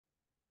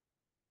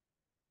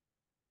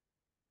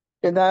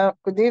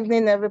Good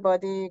evening,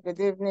 everybody. Good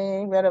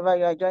evening, wherever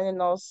you are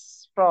joining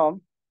us from.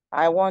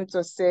 I want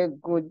to say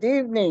good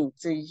evening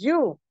to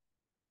you.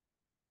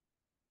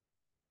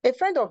 A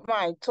friend of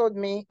mine told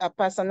me a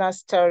personal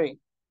story.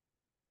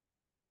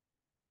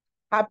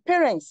 Her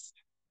parents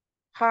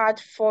had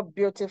 4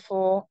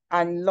 beautiful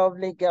and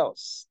lovely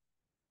girls,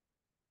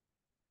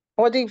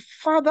 but the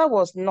father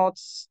was not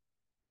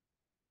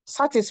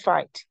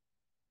satisfied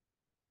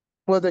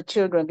with the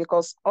children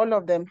because all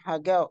of them are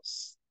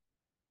girls.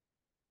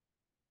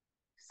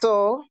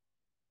 So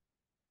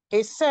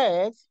he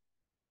said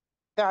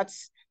that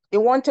he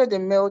wanted a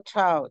male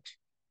child,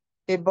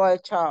 a boy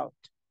child,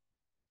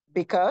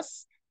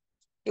 because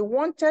he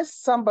wanted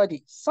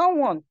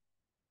someone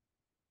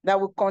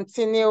that would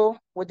continue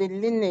with the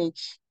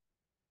lineage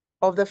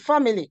of the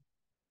family.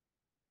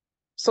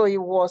 So he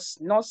was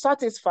not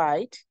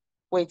satisfied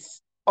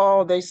with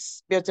all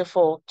these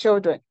beautiful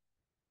children.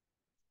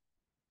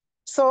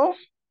 So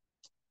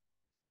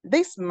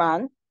this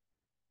man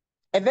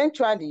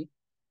eventually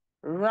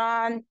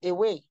ran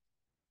away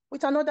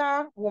with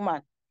another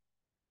woman.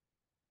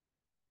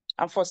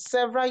 And for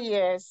several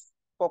years,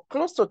 for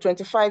close to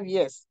 25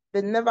 years,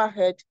 they never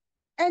heard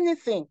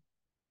anything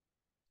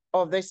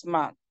of this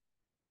man.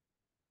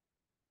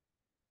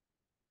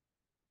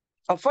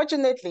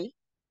 Unfortunately,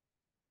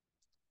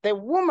 the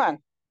woman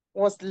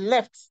was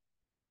left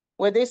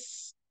with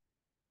these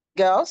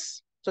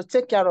girls to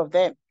take care of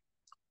them,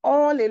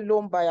 all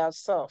alone by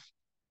herself.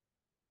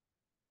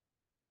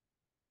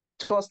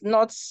 It was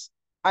not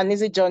an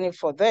easy journey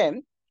for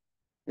them,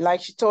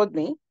 like she told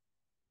me.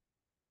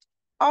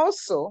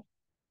 Also,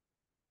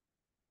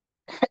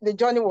 the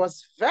journey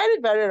was very,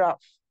 very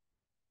rough.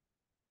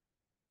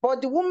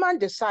 But the woman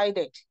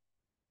decided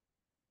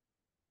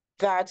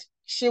that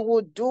she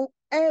would do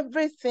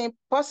everything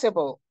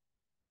possible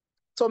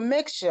to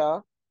make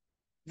sure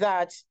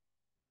that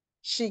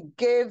she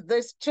gave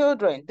these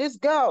children, these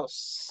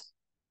girls,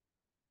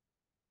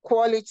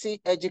 quality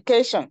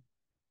education.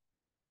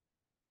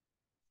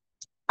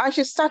 And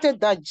she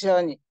started that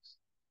journey.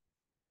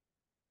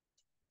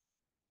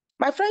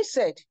 My friend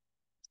said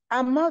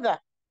her mother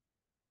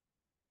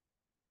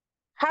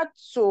had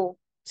to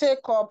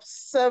take up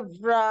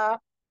several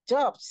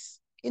jobs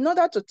in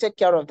order to take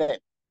care of them.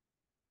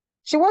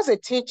 She was a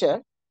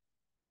teacher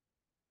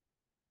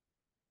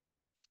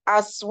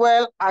as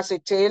well as a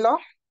tailor.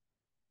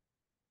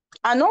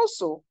 And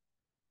also,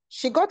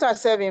 she got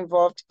herself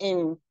involved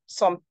in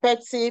some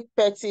petty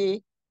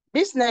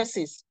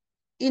businesses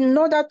in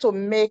order to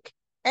make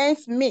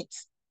ends meet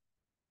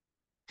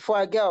for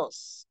our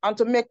girls and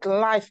to make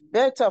life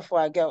better for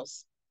our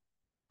girls.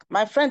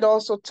 My friend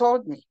also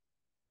told me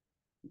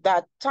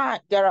that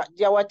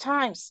there were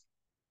times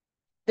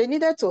they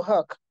needed to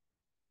hug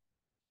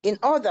in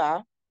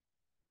order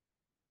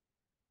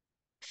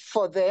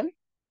for them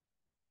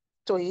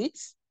to eat,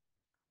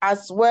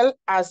 as well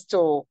as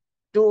to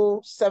do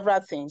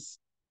several things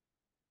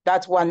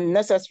that were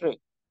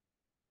necessary.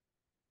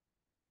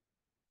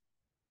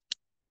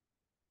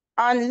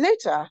 And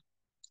later,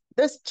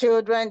 these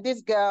children,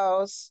 these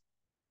girls,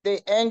 they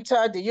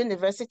entered the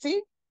university,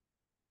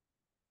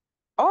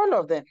 all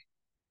of them.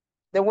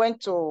 They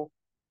went to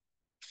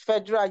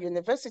federal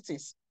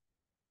universities.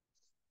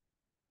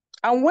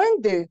 And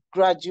when they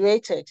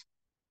graduated,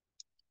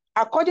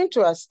 according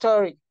to her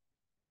story,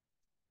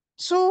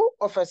 2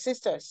 of her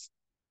sisters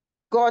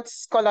got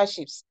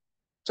scholarships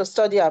to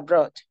study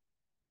abroad.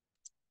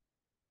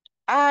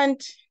 And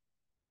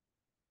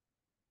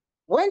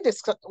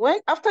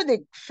after they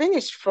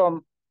finished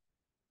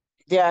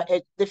their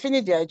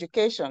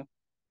education,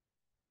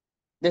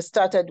 they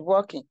started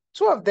working.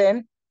 2 of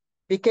them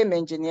became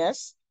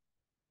engineers.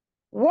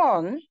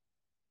 One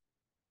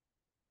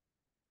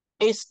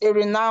is a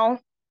renowned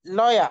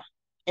lawyer.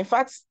 In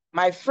fact,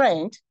 my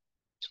friend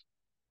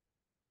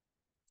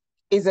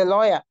is a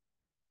lawyer,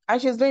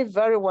 and she's doing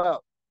very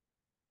well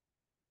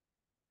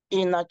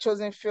in her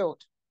chosen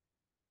field.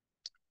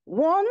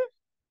 One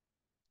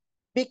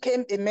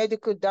became a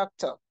medical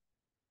doctor.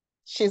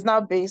 She's now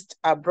based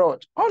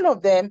abroad. All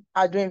of them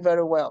are doing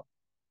very well.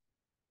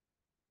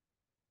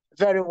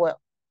 Very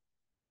well.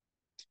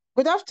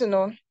 Good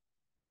afternoon.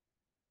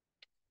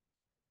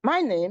 My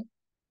name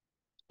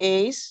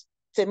is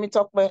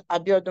Temitope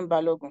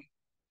Balogun.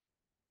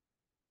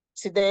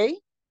 Today,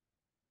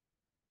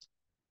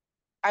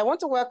 I want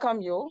to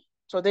welcome you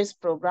to this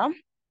program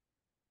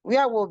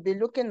where we'll be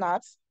looking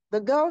at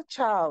the girl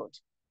child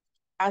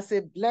as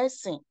a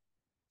blessing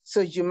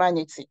to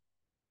humanity.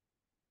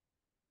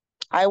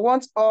 I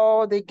want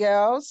all the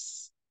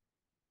girls,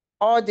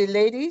 all the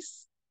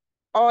ladies,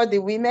 all the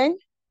women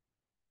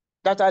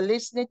that are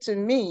listening to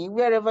me,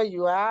 wherever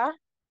you are,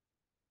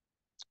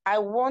 I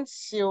want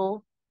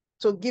you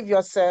to give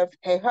yourself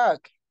a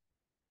hug.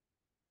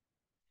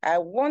 I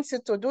want you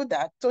to do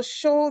that to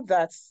show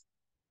that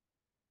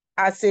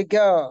as a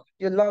girl,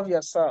 you love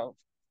yourself.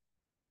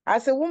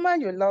 As a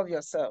woman, you love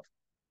yourself.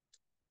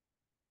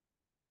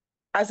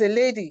 As a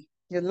lady,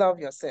 you love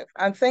yourself.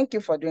 And thank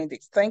you for doing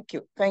this. Thank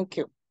you, thank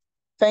you,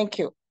 thank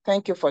you,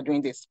 thank you for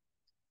doing this.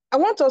 I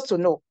want us to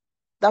know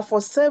that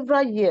for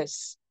several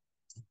years,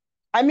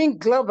 I mean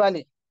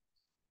globally,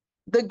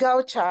 the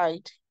girl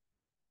child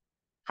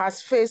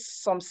has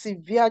faced some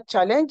severe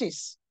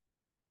challenges.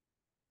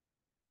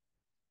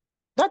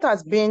 That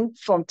has been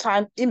from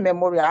time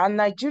immemorial, and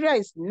Nigeria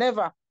is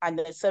never an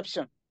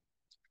exception.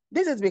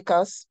 This is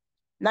because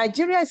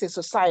Nigeria is a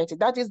society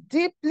that is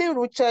deeply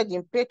rooted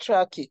in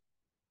patriarchy,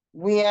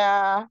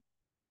 where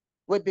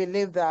we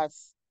believe that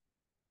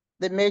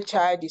the male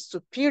child is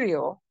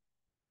superior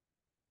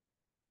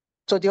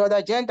to the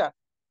other gender.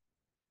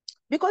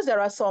 Because there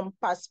are some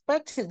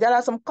perspectives, there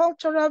are some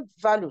cultural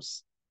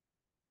values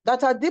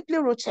that are deeply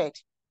rooted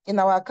in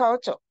our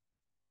culture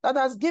that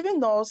has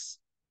given us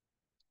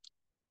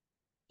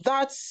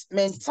that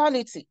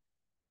mentality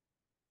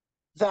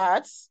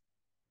that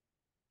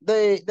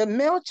the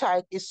male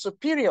child is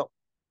superior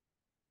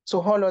to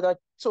all other,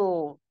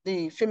 to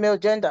the female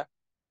gender.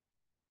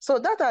 So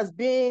that has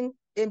been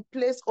in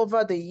place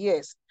over the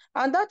years.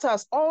 And that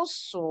has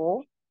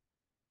also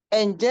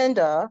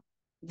engendered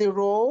the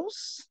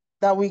roles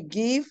that we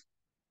give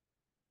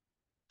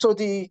to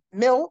the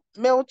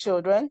male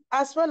children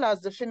as well as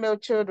the female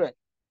children.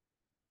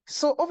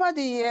 So over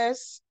the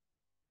years,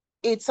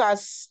 it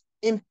has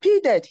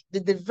impeded the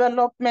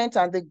development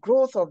and the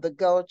growth of the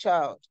girl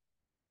child.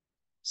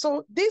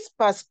 So this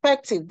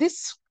perspective,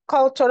 this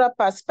cultural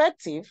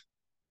perspective,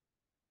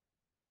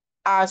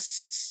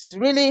 has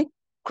really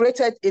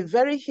created a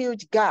very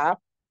huge gap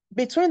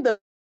between the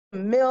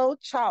male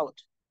child,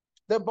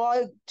 the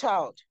boy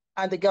child,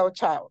 and the girl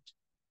child.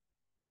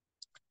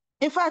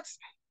 In fact,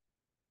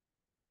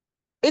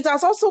 it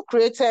has also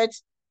created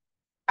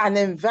an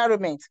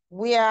environment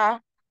where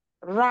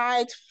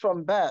right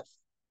from birth,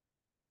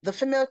 the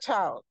female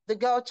child, the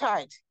girl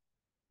child,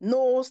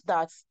 knows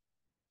that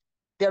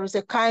there is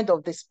a kind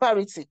of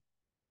disparity.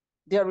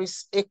 There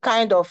is a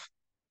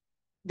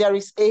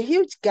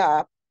huge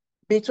gap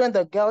between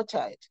the girl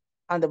child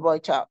and the boy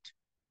child.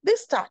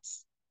 This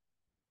starts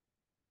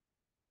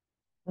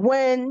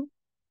when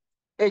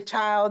a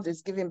child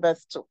is given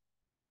birth to.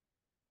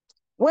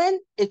 When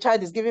a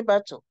child is given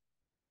birth to,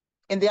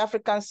 in the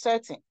African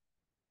setting,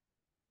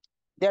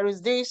 there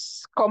is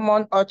this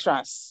common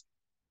utterance.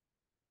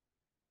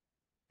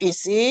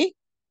 Is he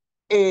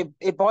a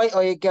boy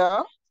or a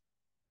girl?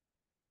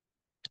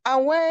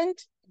 And when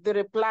the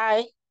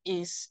reply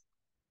is,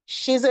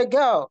 she's a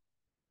girl,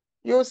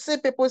 you'll see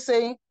people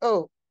saying,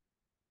 oh,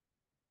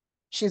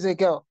 she's a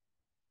girl.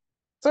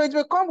 So it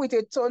will come with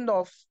a tone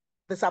of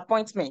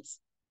disappointment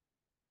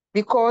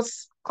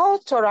because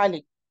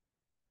culturally,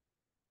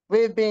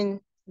 we've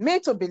been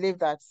made to believe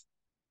that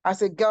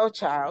as a girl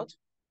child,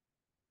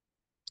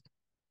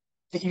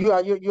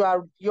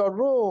 your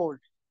role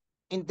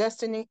in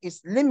destiny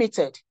is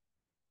limited.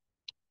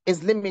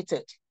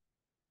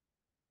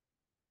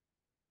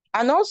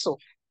 And also,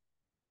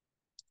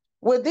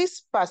 with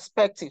these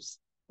perspectives,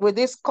 with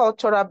this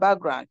cultural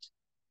background,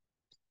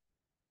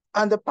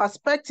 and the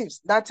perspectives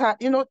that are,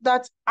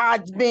 that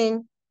had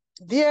been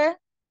there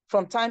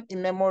from time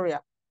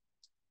immemorial,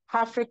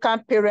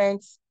 African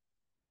parents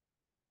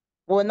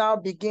will now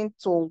begin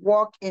to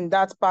work in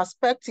that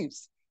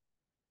perspectives.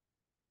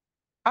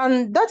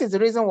 And that is the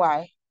reason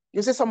why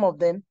you see some of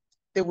them,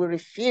 they will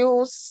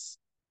refuse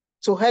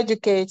to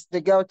educate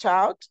the girl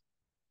child.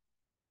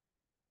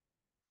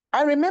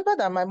 I remember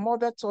that my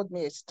mother told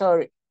me a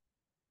story.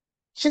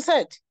 She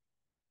said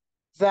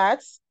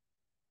that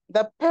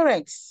the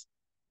parents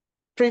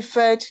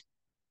preferred,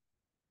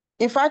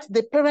 in fact,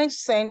 the parents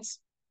sent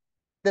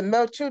the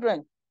male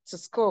children to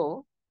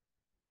school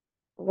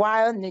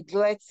while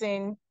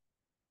neglecting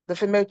the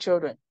female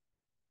children.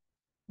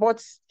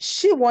 But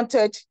she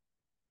wanted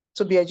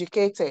to be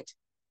educated.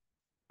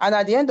 And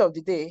at the end of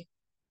the day,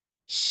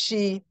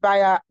 she,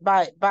 by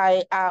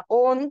her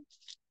own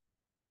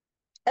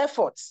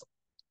efforts,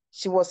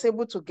 she was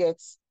able to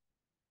get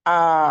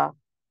a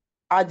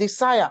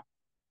desire.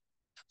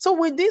 So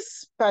with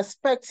this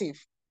perspective,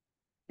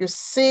 you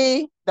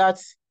see that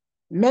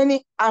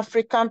many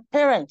African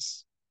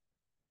parents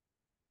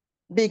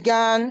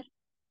began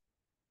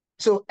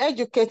to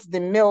educate the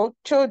male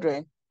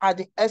children at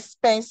the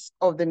expense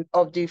of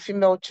the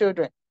female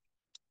children.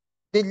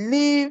 They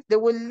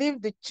will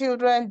leave the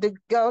children, the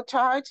girl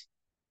child,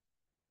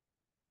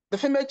 the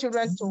female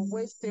children to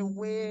waste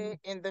away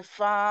in the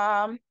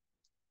farm.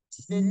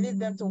 They leave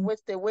them to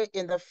waste away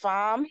in the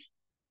farm.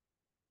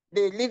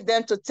 They leave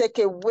them to take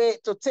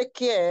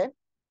care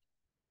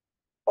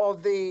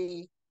of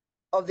the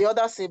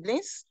other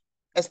siblings,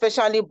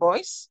 especially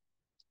boys.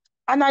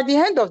 And at the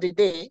end of the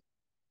day,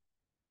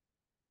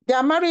 they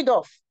are married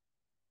off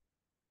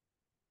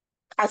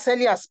as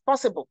early as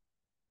possible.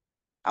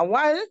 And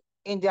while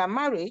in their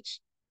marriage,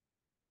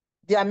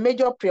 their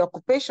major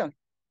preoccupation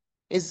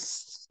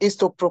is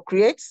to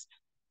procreate,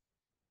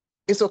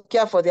 is to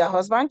care for their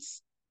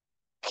husbands,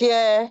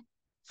 care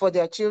for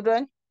their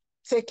children,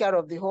 take care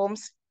of the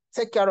homes,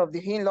 take care of the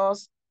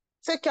in-laws,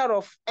 take care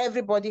of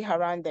everybody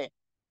around them.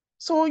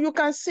 So you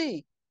can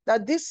see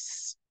that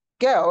these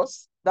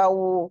girls that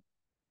will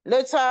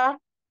later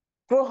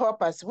grow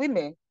up as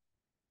women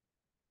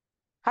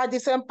are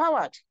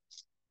disempowered,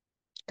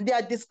 they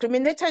are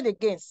discriminated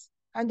against,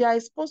 and they are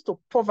exposed to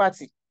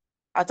poverty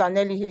at an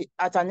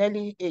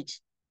early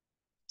age.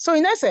 So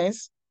in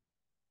essence,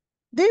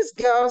 these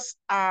girls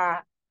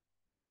are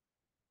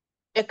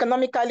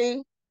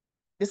economically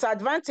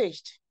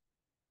disadvantaged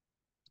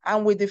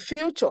and with the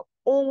future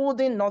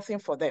holding nothing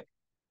for them.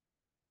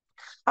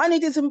 And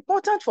it is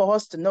important for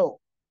us to know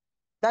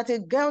that a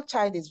girl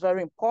child is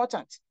very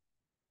important.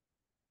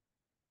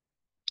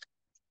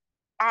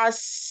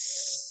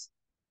 As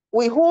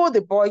we hold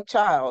the boy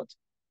child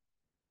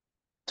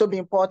to be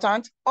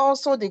important,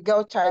 also the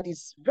girl child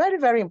is very,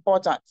 very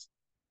important.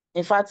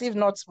 In fact, if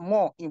not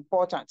more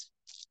important.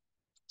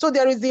 So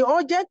there is the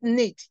urgent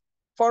need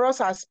for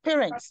us as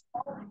parents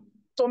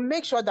to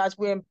make sure that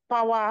we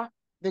empower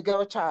the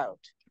girl child,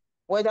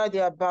 whether they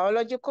are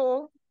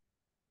biological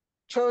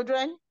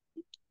children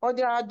or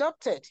they are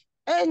adopted,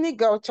 any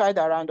girl child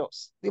around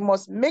us. We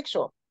must make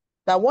sure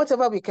that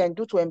whatever we can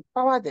do to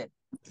empower them,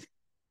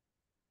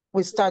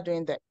 we start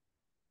doing that.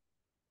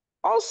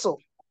 Also,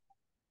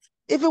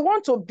 if we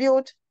want to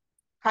build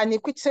an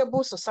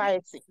equitable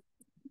society,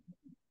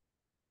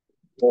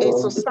 a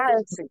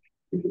society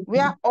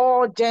where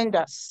all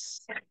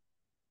genders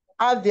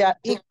have their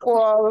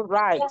equal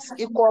rights,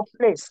 equal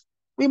place,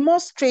 we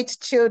must treat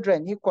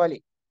children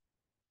equally.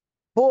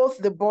 Both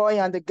the boy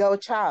and the girl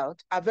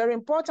child are very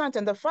important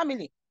in the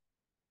family.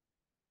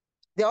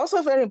 They're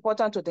also very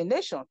important to the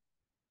nation.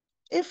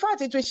 In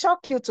fact, it will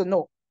shock you to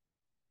know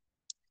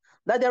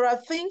that there are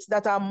things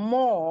that are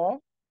more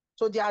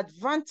to the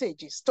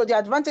advantages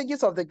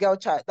of the girl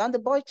child than the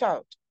boy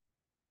child.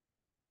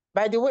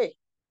 By the way,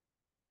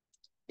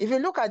 if you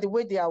look at the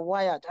way they are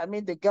wired, I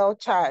mean, the girl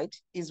child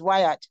is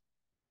wired.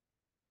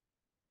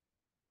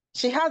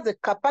 She has the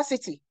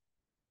capacity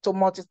to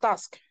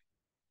multitask.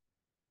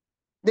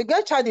 The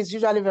girl child is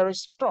usually very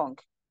strong,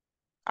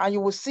 and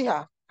you will see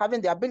her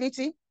having the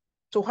ability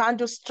to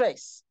handle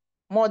stress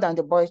more than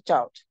the boy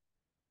child.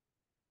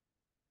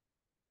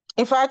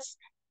 In fact,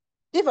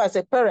 if as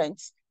a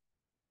parent,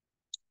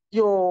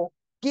 you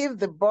give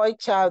the boy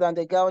child and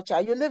the girl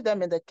child, you leave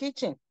them in the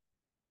kitchen,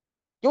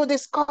 you'll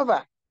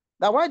discover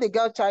that while the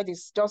girl child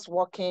is just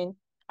working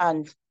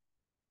and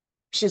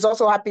she's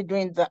also happy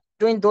doing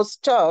those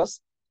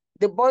chores,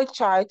 the boy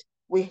child,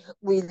 we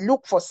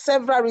look for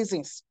several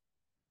reasons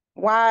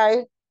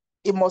why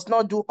he must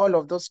not do all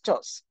of those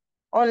chores,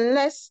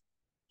 unless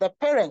the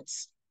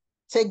parents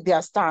take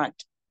their stand.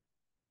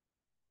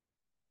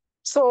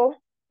 So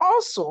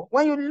also,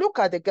 when you look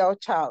at the girl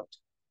child,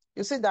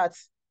 you see that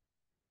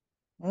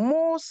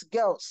most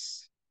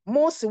girls,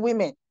 most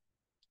women,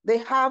 they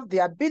have the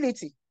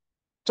ability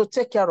to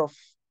take care of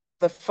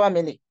the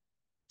family,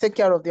 take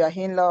care of their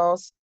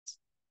in-laws,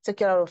 take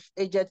care of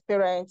aged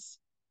parents,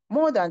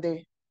 more than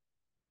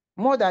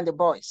the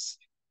boys.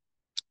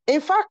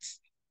 In fact,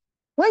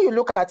 when you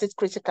look at it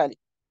critically,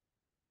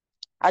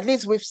 at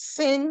least we've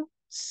seen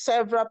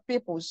several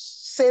people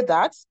say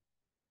that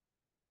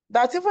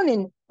even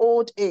in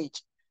old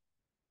age,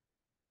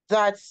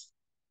 that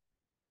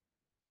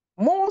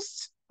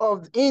amongst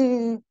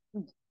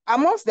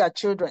their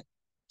children,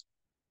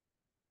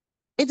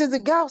 it is the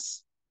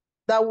girls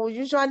that will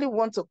usually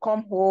want to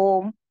come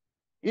home,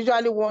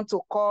 usually want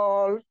to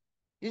call,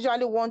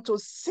 usually want to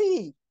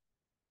see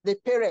the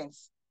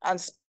parents and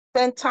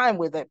spend time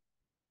with them.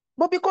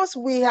 But because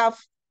we have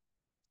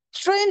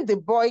trained the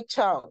boy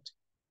child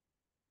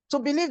to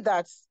believe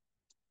that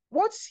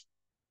what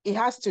he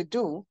has to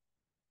do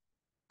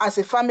as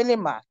a family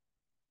man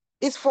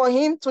is for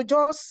him to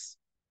just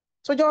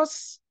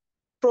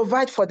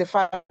provide for the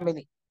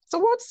family. So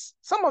what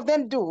some of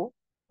them do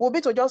will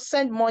be to just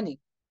send money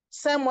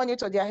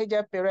to their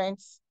aged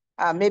parents,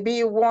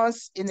 maybe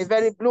once in a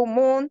very blue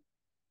moon,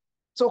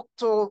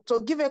 to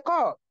give a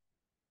call.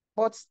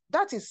 But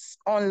that is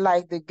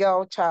unlike the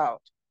girl child,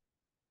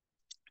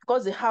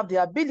 because they have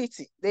the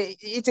ability,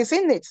 it is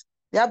in it,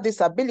 they have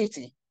this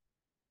ability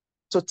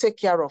to take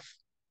care of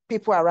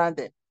people around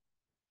them,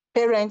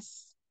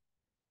 parents,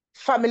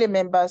 family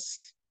members,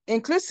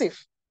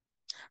 inclusive.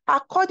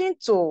 According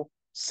to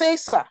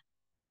CESA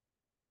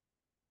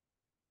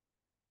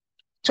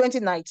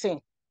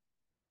 2019,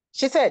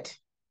 she said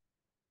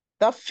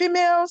that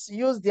females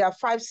use their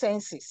 5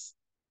 senses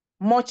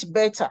much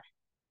better,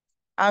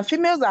 and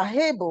females are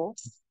able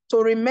to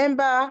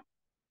remember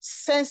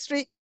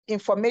sensory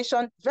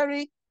information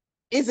very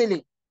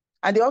easily,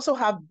 and they also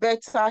have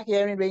better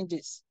hearing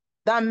ranges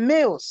than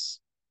males.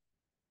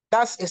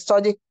 That's a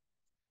study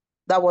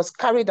that was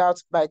carried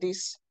out by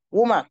this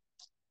woman.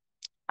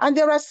 And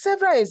there are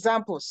several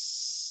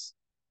examples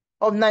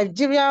of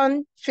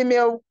Nigerian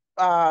females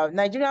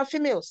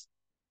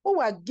who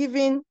were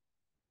given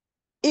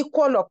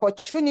equal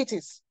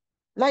opportunities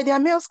like their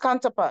male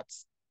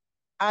counterparts,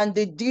 and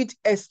they did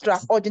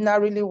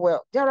extraordinarily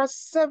well. There are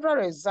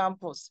several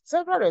examples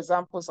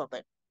of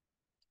them.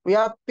 We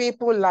have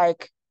people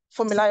like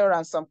Fumilayo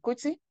Ransom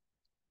Kuti,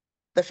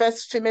 the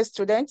first female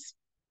student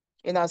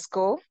in our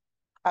school,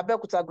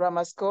 Abeokuta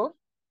Grammar School,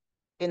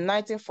 in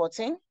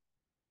 1914.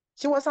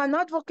 She was an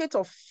advocate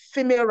of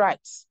female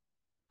rights,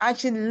 and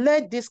she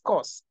led this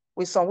course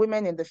with some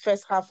women in the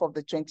first half of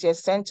the 20th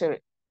century.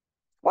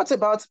 What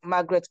about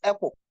Margaret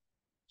Echo?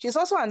 She's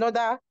also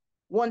another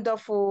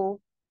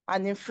wonderful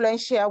and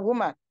influential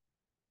woman.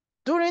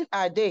 During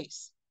her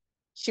days,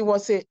 she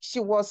was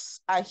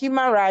a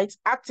human rights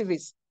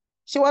activist.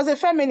 She was a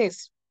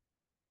feminist,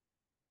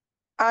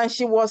 and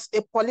she was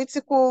a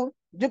political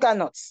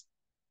juggernaut.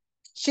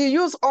 She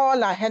used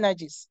all her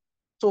energies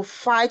to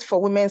fight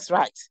for women's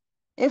rights.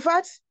 In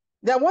fact,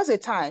 there was a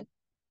time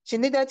she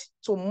needed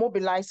to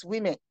mobilize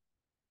women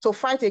to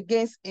fight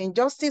against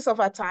injustice of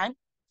her time,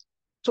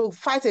 to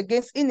fight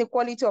against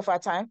inequality of her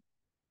time,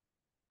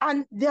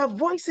 and their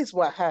voices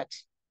were heard.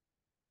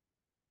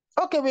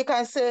 Okay, we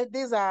can say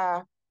these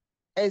are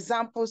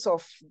examples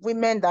of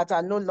women that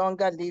are no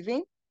longer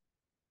living,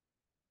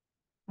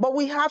 but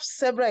we have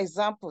several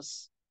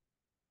examples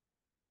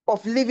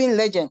of living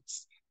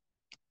legends.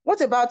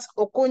 What about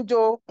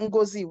Okonjo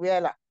Ngozi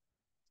Iweala,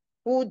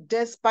 who,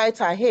 despite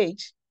her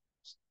age,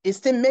 is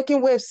still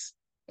making waves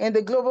in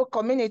the global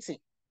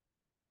community?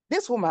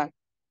 This woman,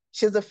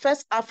 she's the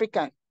first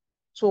African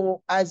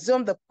to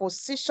assume the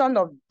position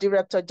of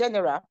Director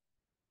General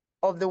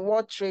of the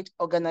World Trade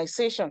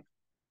Organization.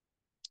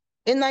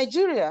 In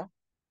Nigeria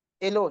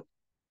alone,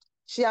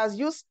 she has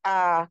used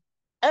her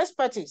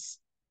expertise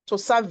to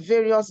serve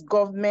various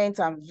governments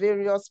and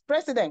various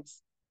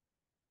presidents.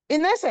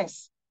 In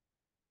essence,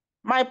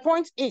 my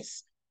point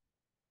is,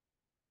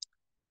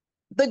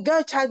 the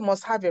girl child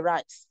must have a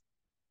right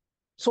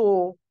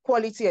to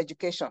quality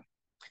education.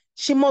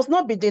 She must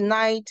not be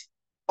denied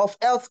of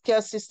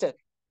healthcare system.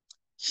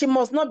 She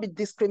must not be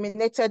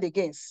discriminated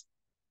against.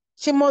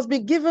 She must be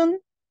given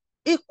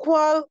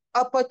equal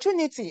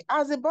opportunity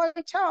as a boy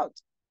child,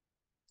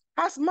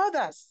 as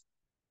mothers,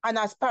 and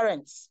as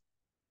parents.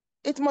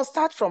 It must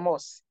start from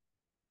us.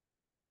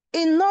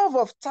 Enough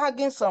of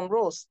tagging some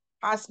roles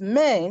as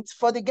meant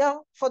for the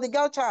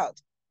girl child,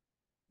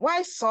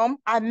 while some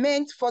are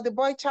meant for the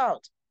boy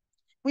child.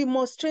 We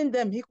must train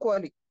them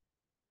equally.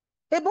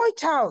 A boy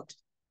child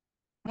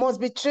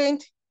must be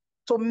trained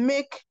to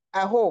make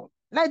a home,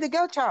 like the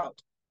girl child.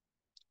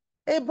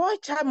 A boy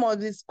child must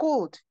be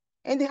schooled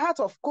in the art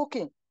of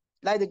cooking,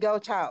 like the girl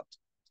child.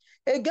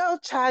 A girl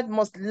child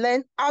must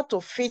learn how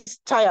to fix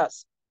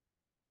tires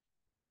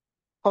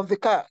of the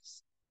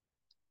cars.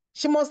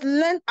 She must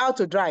learn how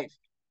to drive,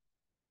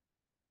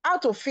 how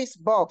to fix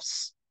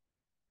bulbs,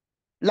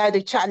 like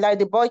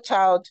the boy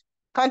child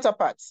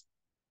counterparts.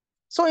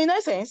 So in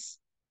essence,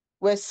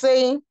 we're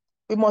saying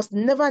we must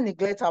never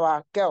neglect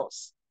our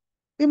girls.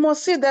 We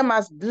must see them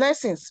as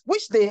blessings,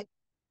 which they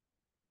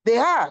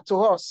are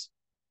to us.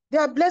 They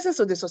are blessings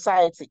to the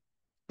society.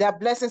 They are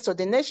blessings to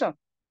the nation.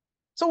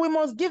 So we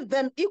must give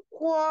them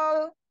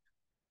equal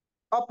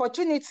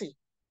opportunity.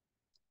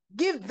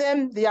 Give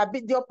them the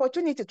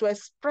opportunity to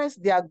express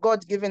their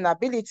God-given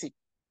ability.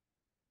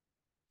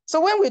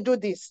 So when we do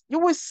this, you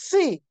will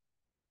see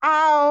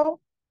how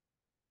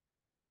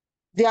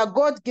their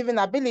God-given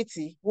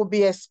ability will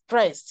be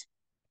expressed.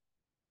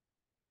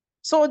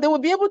 So they will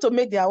be able to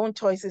make their own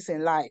choices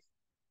in life.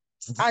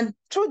 And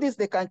through this,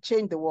 they can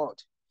change the world.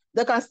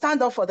 They can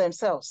stand up for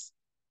themselves.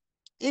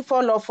 If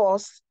all of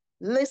us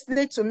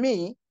listening to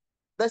me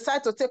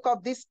decide to take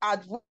up this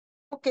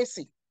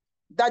advocacy,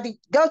 that the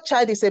girl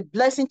child is a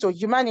blessing to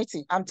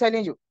humanity, I'm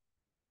telling you,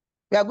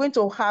 we are going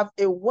to have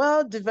a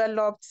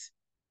well-developed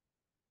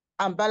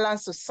and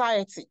balanced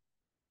society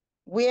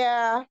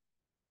where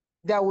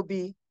there will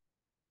be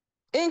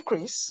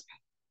increase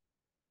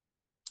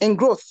in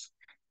growth,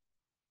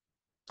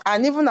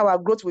 and even our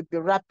growth will be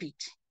rapid,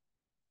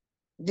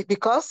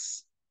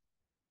 because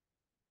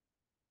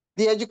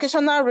the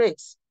educational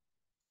rates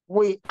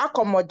will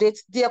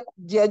accommodate,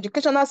 the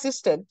educational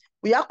system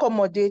will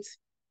accommodate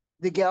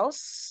the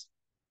girls,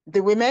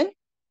 the women,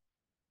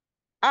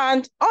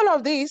 and all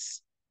of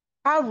these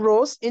have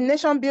roles in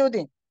nation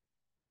building.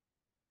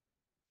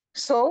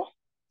 So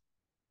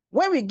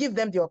when we give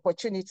them the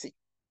opportunity,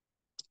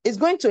 it's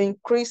going to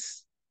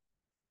increase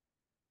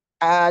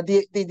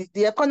the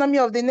economy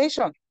of the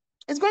nation.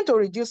 It's going to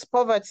reduce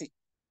poverty.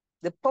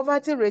 The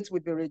poverty rate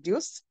will be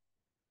reduced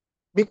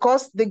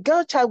because the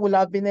girl child will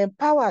have been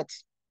empowered.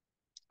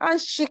 And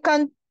she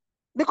can,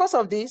 because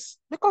of this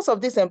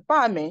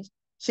empowerment,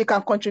 she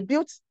can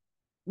contribute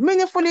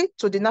meaningfully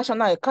to the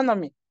national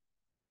economy.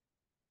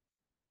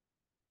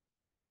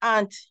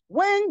 And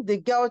when the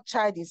girl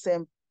child is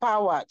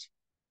empowered,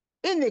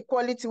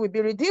 inequality will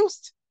be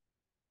reduced.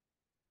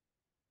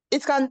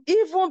 It can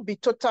even be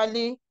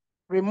totally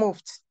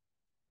removed,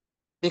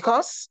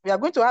 because we are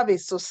going to have a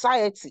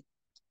society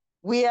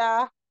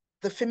where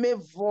the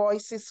female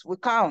voices will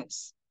count,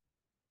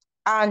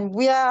 and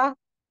where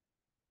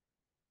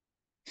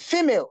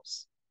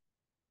females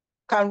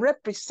can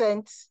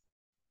represent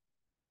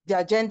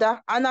their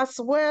gender, and as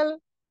well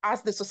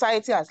as the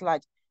society as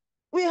large.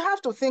 We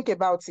have to think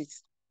about it.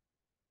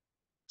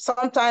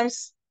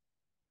 Sometimes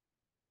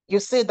you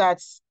see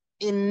that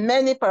in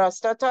many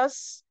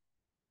parastatals,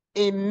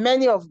 in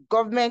many of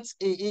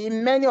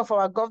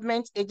our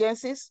government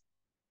agencies,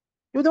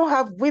 you don't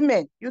have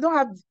women, you don't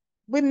have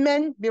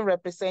women being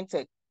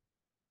represented.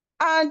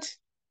 And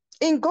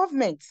in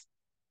government,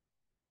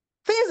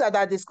 things that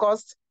are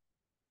discussed,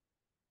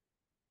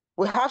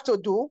 we have to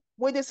do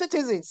with the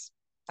citizens.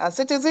 And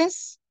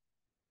citizens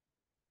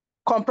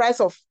comprise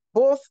of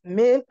both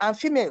male and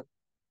female.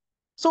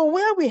 So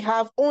where we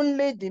have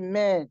only the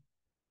men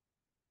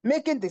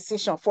making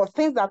decisions for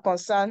things that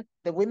concern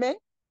the women,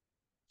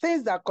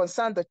 things that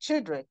concern the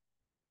children,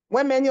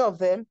 when many of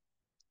them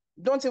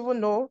don't even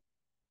know,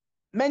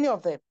 many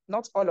of them,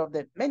 not all of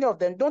them, many of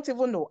them don't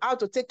even know how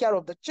to take care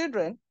of the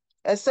children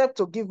except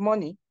to give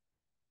money.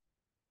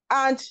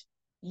 And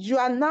you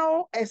are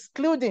now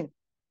excluding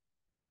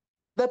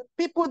the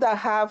people that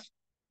have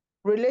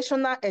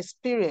relational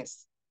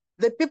experience,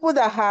 the people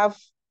that have,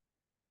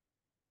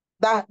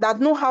 that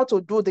know how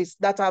to do this,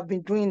 that have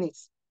been doing it.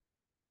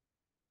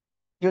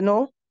 You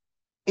know,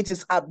 it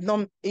is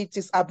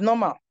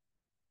abnormal.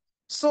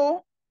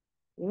 So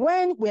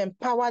when we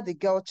empower the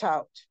girl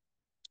child,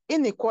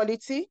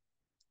 inequality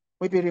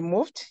will be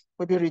removed,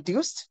 will be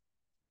reduced,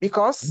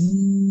 because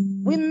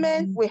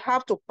women will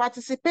have to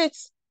participate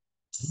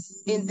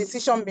in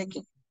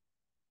decision-making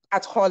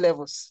at all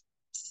levels.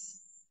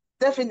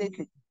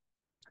 Definitely,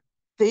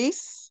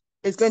 this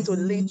is going to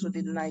lead to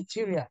the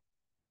Nigeria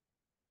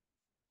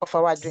of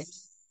our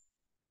dreams.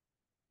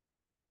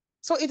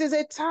 So it is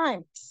a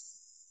time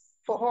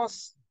for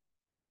us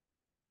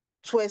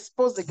to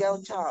expose the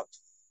girl child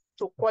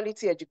to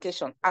quality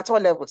education at all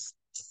levels.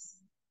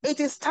 It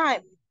is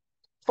time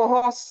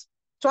for us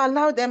to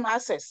allow them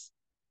access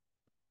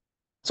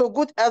to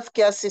good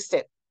healthcare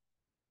system.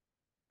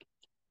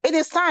 It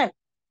is time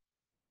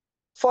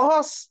for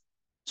us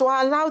to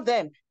allow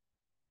them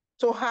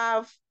to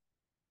have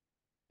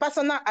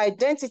personal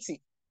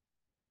identity,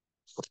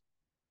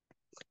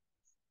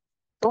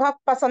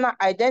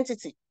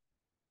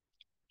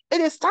 It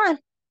is time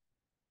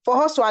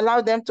for us to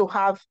allow them to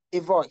have a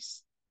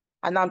voice.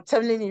 And I'm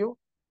telling you,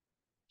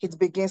 it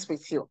begins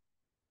with you.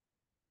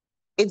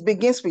 It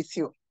begins with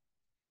you.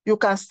 You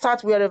can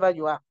start wherever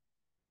you are,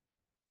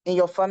 in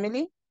your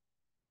family,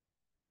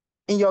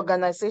 in your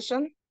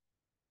organization,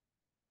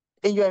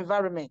 in your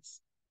environment.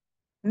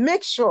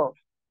 Make sure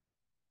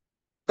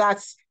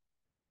that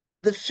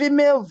the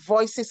female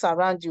voices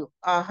around you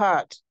are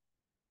heard,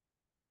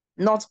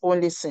 not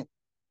only seen.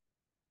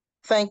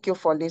 Thank you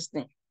for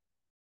listening.